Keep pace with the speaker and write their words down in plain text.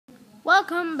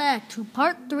Welcome back to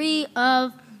part 3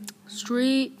 of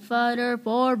Street Fighter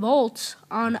 4 Volts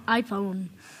on iPhone.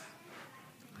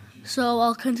 So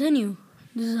I'll continue.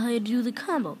 This is how you do the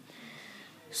combo.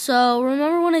 So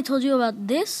remember when I told you about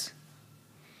this?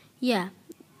 Yeah,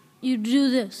 you do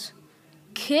this.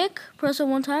 Kick, press it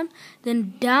one time,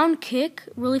 then down kick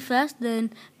really fast,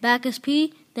 then back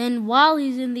SP, then while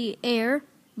he's in the air,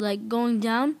 like going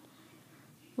down,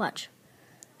 watch.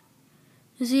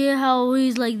 You see how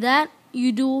he's like that?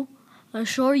 You do a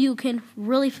Shoryuken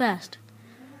really fast.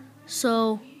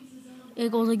 So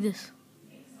it goes like this.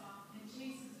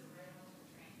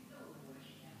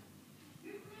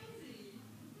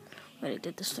 Wait, I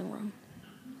did this thing wrong.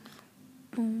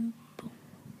 Boom, boom.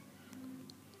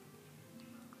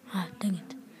 Ah, dang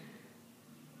it.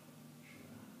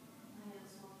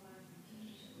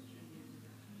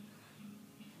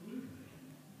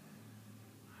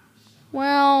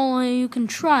 Well, you can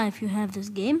try if you have this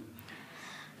game.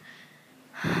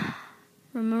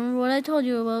 Remember what I told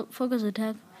you about focus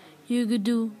attack? You could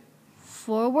do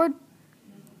forward,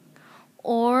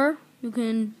 or you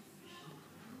can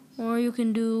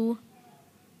do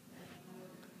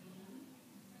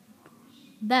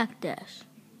backdash.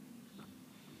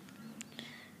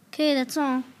 Okay, that's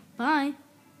all. Bye.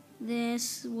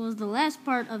 This was the last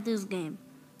part of this game.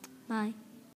 Bye.